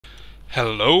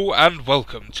Hello and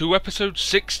welcome to episode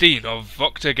 16 of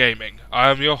VocTer Gaming. I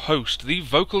am your host, the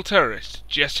vocal terrorist,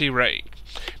 ZvZ.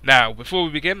 Now, before we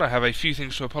begin, I have a few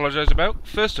things to apologise about.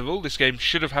 First of all, this game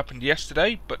should have happened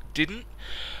yesterday, but didn't.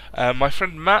 My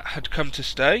friend Matt had come to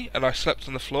stay, and I slept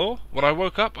on the floor. When I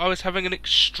woke up, I was having an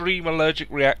extreme allergic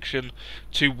reaction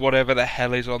to whatever the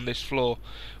hell is on this floor,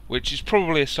 which is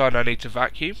probably a sign I need to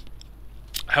vacuum.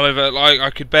 However,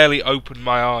 I could barely open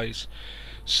my eyes.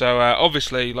 So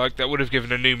obviously, that would have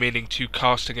given a new meaning to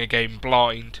casting a game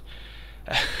blind,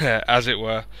 as it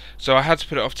were. So I had to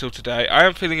put it off till today. I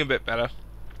am feeling a bit better.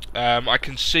 I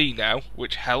can see now,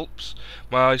 which helps.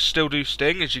 My eyes still do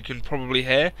sting, as you can probably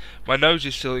hear. My nose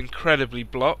is still incredibly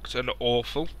blocked and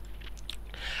awful.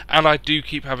 And I do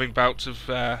keep having bouts of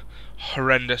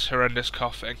horrendous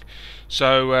coughing.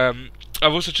 So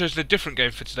I've also chosen a different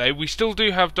game for today. We still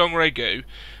do have DongRaeGu,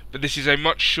 but this is a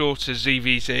much shorter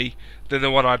ZvZ than the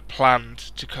one I'd planned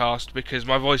to cast, because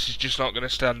my voice is just not going to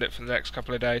stand it for the next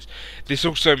couple of days. This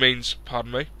also means,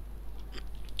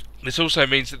 this also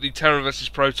means that the Terran vs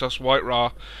Protoss White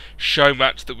Ra show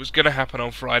match that was going to happen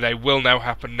on Friday will now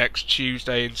happen next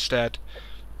Tuesday instead.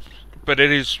 But it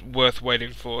is worth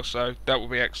waiting for, so that will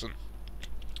be excellent.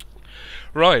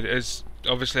 Right, as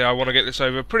obviously I want to get this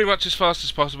over pretty much as fast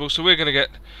as possible, so we're going to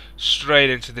get straight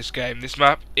into this game. This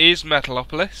map is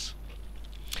Metalopolis,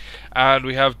 and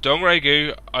we have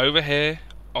DongRaeGu over here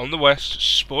on the west,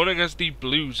 spawning as the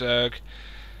blue Zerg,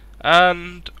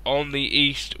 and on the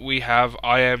east we have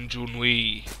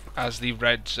IMJunwi as the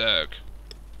red Zerg.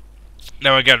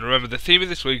 Now again, remember the theme of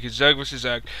this week is Zerg vs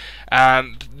Zerg,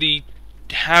 and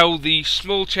how the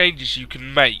small changes you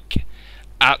can make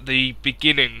at the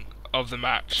beginning of the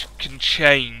match can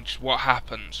change what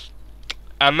happens,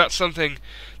 and that's something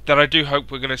that I do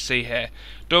hope we're going to see here.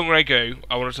 DongRaeGu,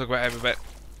 I want to talk about him a bit.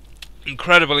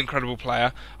 Incredible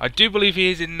player. I do believe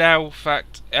he is in now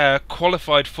fact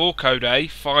qualified for Code A,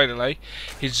 finally.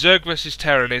 His Zerg vs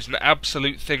Terran is an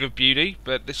absolute thing of beauty,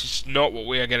 but this is not what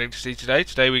we are getting to see today.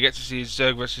 Today we get to see his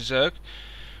Zerg vs Zerg,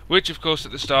 which of course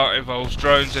at the start involves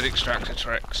drones and extractor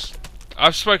tricks.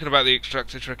 I've spoken about the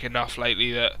extractor trick enough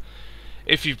lately that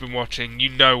if you've been watching, you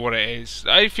know what it is.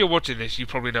 If you're watching this, you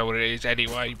probably know what it is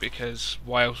anyway, because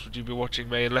why else would you be watching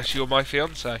me unless you're my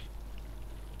fiance,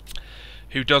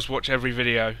 who does watch every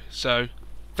video. So,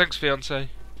 thanks fiance,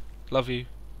 love you.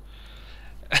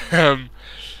 Zerg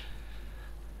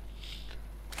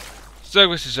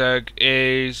vs Zerg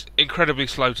is incredibly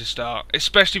slow to start,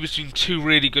 especially between two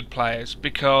really good players,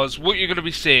 because what you're going to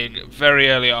be seeing very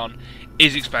early on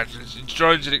is expansions. It's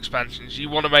drones and expansions. You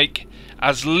want to make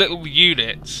as little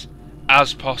units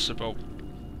as possible,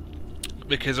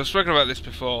 because I've spoken about this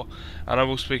before and I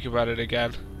will speak about it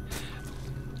again.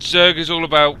 Zerg is all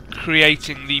about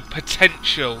creating the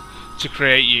potential to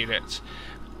create units.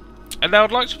 And now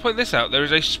I'd like to point this out. There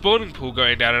is a spawning pool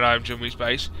going down in IMJunwi's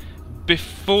base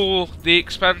before the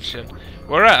expansion,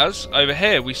 whereas over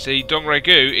here we see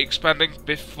DongRaeGu expanding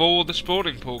before the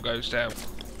spawning pool goes down.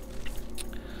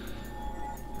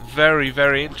 Very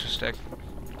interesting.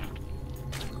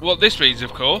 What this means,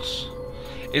 of course,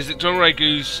 is that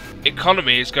DongRaeGu's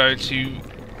economy is going to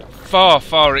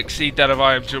far exceed that of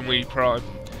IMJunwi Prime.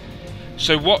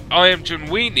 So what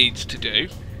IMJunwi needs to do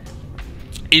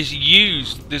is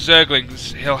use the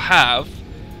Zerglings he'll have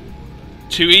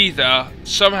to either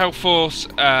somehow force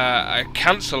a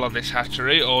cancel on this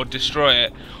hatchery or destroy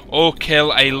it, or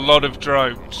kill a lot of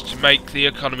drones to make the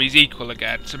economies equal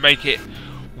again, to make it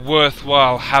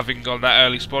worthwhile having on that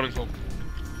early spawning pool.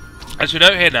 As we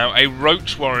note here now, a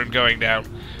roach warren going down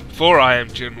for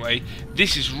IMJunwi.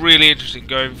 This is really interesting,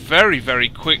 going very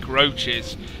quick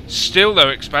roaches. Still no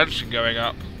expansion going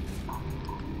up.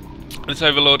 This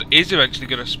Overlord is eventually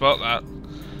going to spot that,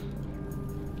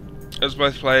 as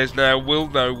both players now will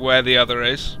know where the other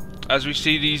is. As we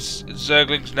see these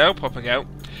Zerglings now popping out.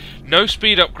 No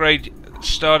speed upgrade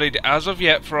started as of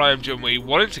yet for IMJunwi,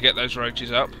 wanting to get those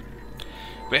roaches up.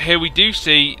 But here we do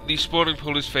see the spawning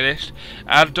pool is finished,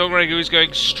 and DongRaeGu is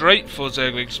going straight for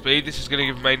Zergling speed. This is going to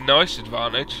give him a nice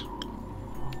advantage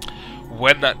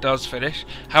when that does finish.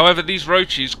 However, these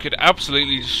roaches could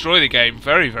absolutely destroy the game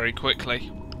very quickly.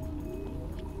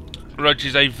 Roach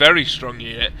is a very strong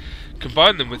unit.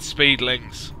 Combine them with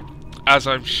speedlings, as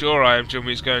I'm sure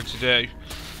IMJunwi is going to do.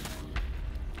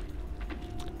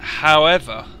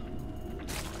 However,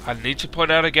 I need to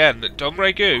point out again that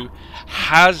DongRaeGu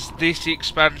has this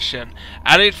expansion,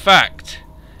 and in fact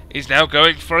is now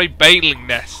going for a baneling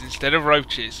nest instead of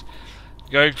roaches,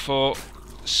 going for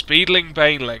speedling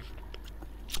baneling.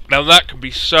 Now that can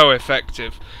be so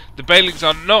effective. The banelings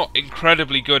are not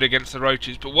incredibly good against the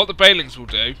roaches, but what the banelings will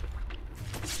do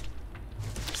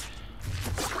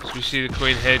So we see the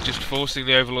Queen here just forcing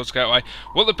the Overlords to get away.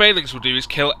 What the Banelings will do is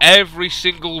kill every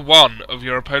single one of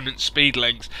your opponent's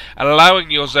Speedlings,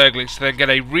 allowing your Zerglings to then get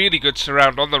a really good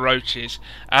surround on the Roaches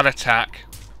and attack.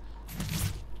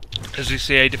 As we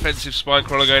see a defensive Spine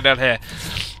Crawler going down here.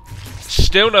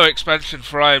 Still no expansion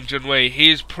for IMJunwi. He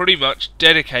is pretty much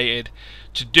dedicated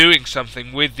to doing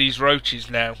something with these Roaches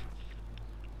now.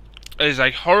 It is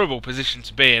a horrible position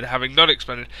to be in, having not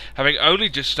expanded, having only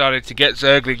just started to get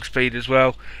Zergling speed as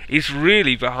well. He's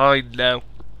really behind now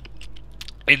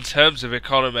in terms of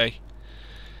economy.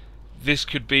 This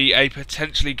could be a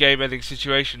potentially game-ending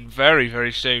situation very,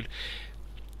 very soon.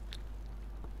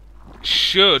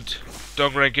 Should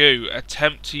DongRaeGu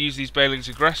attempt to use these Banelings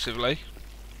aggressively,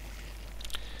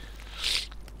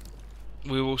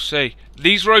 we will see.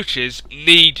 These Roaches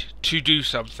need to do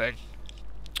something.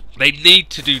 They need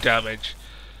to do damage.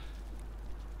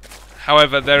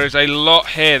 However, there is a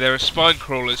lot here. There are Spine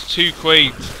Crawlers, 2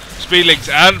 Queens, Speedlings,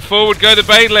 and forward go the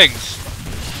Banelings.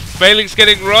 Banelings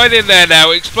getting right in there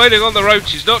now, exploding on the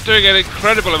Roaches, not doing an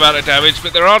incredible amount of damage,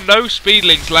 but there are no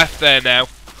Speedlings left there now.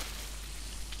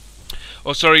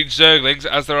 Or sorry, Zerglings,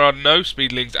 as there are no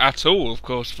Speedlings at all, of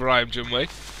course, for IMJunwi.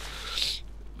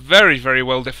 Very, very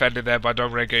well defended there by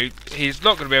DongRaeGu. He's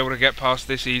not going to be able to get past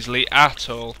this easily at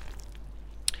all.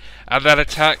 And that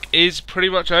attack is pretty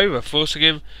much over, forcing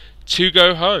him to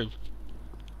go home.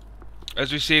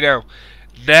 As we see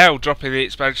now dropping the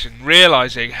expansion,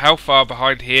 realising how far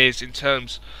behind he is in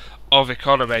terms of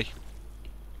economy.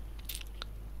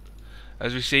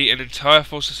 As we see an entire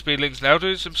force of Speedlings now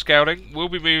doing some scouting, will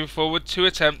be moving forward to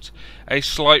attempt a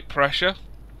slight pressure.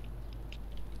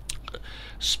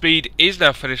 Speed is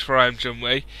now finished for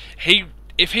IMJunwi.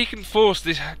 If he can force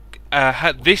this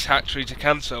hatchery to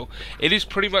cancel, it is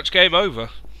pretty much game over,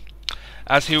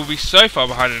 as he will be so far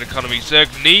behind in economy.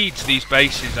 Zerg needs these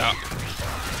bases up.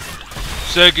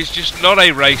 Zerg is just not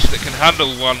a race that can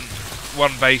handle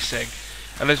one basing,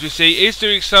 and as we see is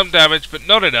doing some damage but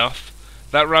not enough.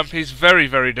 That ramp is very,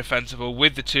 very defensible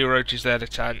with the 2 Roaches there to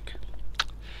tank.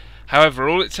 However,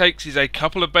 all it takes is a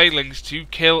couple of Banelings to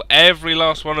kill every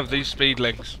last one of these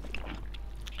Speedlings.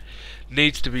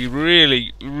 Needs to be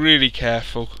really, really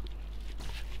careful.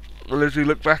 Well, as we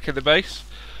look back at the base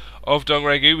of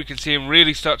DongRaeGu, we can see him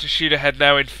really start to shoot ahead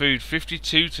now in food,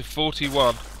 52 to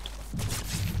 41.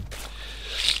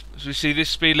 As we see this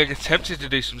Speedling attempted to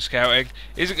do some scouting,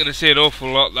 isn't going to see an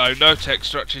awful lot though, no tech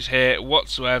structures here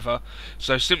whatsoever,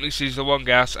 so simply sees the 1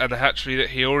 gas and the hatchery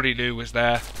that he already knew was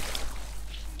there.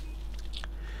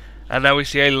 And now we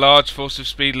see a large force of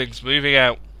Speedlings moving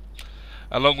out,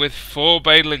 along with 4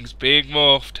 Banelings being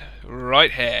morphed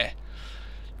right here.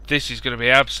 This is going to be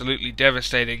absolutely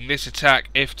devastating, this attack,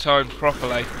 if timed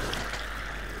properly.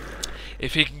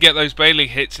 If he can get those Baneling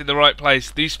hits in the right place,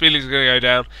 these Speedlings are going to go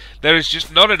down. There is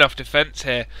just not enough defence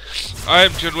here.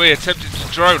 IMJunwi attempted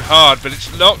to drone hard, but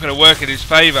it's not going to work in his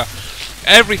favour.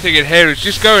 Everything in here is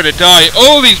just going to die.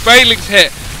 All these Banelings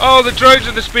hit. Oh, the drones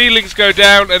and the Speedlings go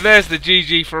down, and there's the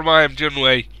GG from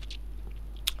IMJunwi.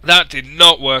 That did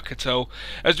not work at all.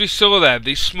 As we saw there,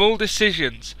 these small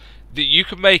decisions that you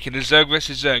can make in a Zerg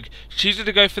vs Zerg, choosing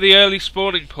to go for the early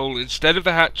spawning pool instead of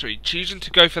the hatchery, choosing to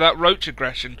go for that roach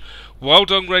aggression while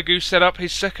DongRaeGu set up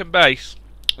his second base,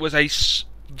 was a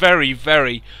very,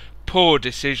 very poor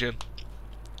decision.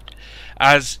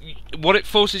 As what it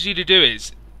forces you to do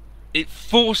is, it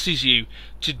forces you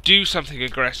to do something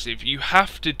aggressive. You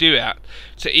have to do it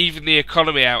to even the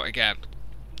economy out again.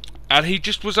 And he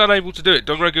just was unable to do it.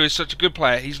 DongRaeGu is such a good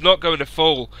player, he's not going to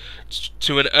fall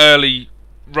to an early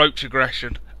roach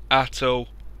aggression at all.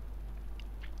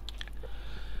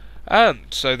 And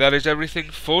so that is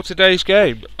everything for today's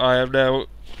game. I am now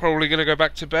probably going to go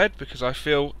back to bed because I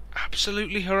feel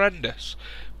absolutely horrendous.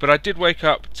 But I did wake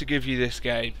up to give you this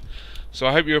game, so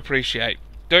I hope you appreciate.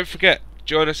 Don't forget,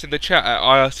 join us in the chat at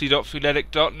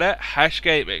irc.funetic.net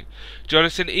 /gaming. Join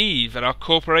us in Eve and our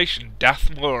corporation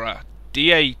Dathmora,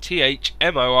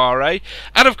 DATHMORA,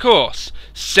 and of course,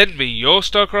 send me your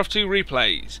StarCraft 2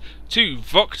 replays to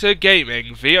VocTer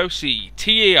Gaming,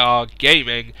 VocTer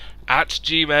Gaming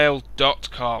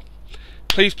 @gmail.com.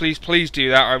 Please, please, please do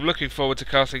that. I'm looking forward to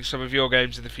casting some of your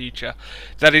games in the future.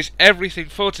 That is everything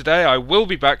for today. I will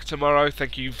be back tomorrow.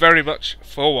 Thank you very much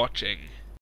for watching.